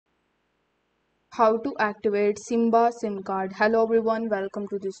How to activate SIMBA SIM card. Hello everyone, welcome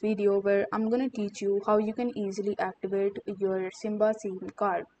to this video where I'm going to teach you how you can easily activate your SIMBA SIM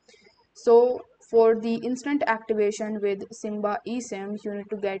card. So for the instant activation with SIMBA eSIM, you need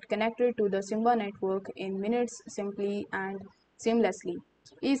to get connected to the SIMBA network in minutes simply and seamlessly.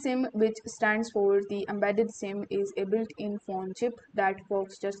 eSIM, which stands for the embedded SIM, is a built-in phone chip that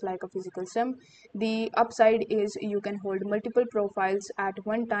works just like a physical SIM. The upside is you can hold multiple profiles at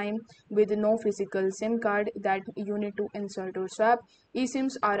one time with no physical SIM card that you need to insert or swap.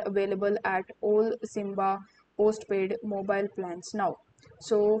 eSIMs are available at all SIMBA postpaid mobile plans now.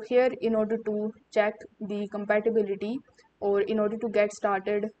 So here, in order to check the compatibility or in order to get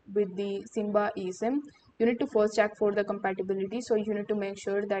started with the SIMBA eSIM, you need to first check for the compatibility. So you need to make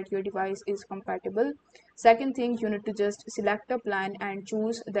sure that your device is compatible. Second thing, you need to just select a plan and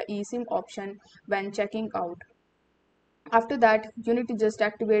choose the eSIM option when checking out. After that, you need to just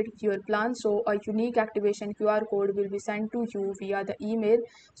activate your plan. So a unique activation QR code will be sent to you via the email.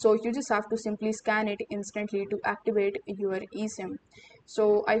 So you just have to simply scan it instantly to activate your eSIM.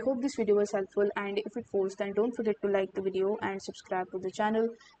 So I hope this video was helpful, and if it was, then don't forget to like the video and subscribe to the channel.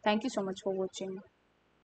 Thank you so much for watching.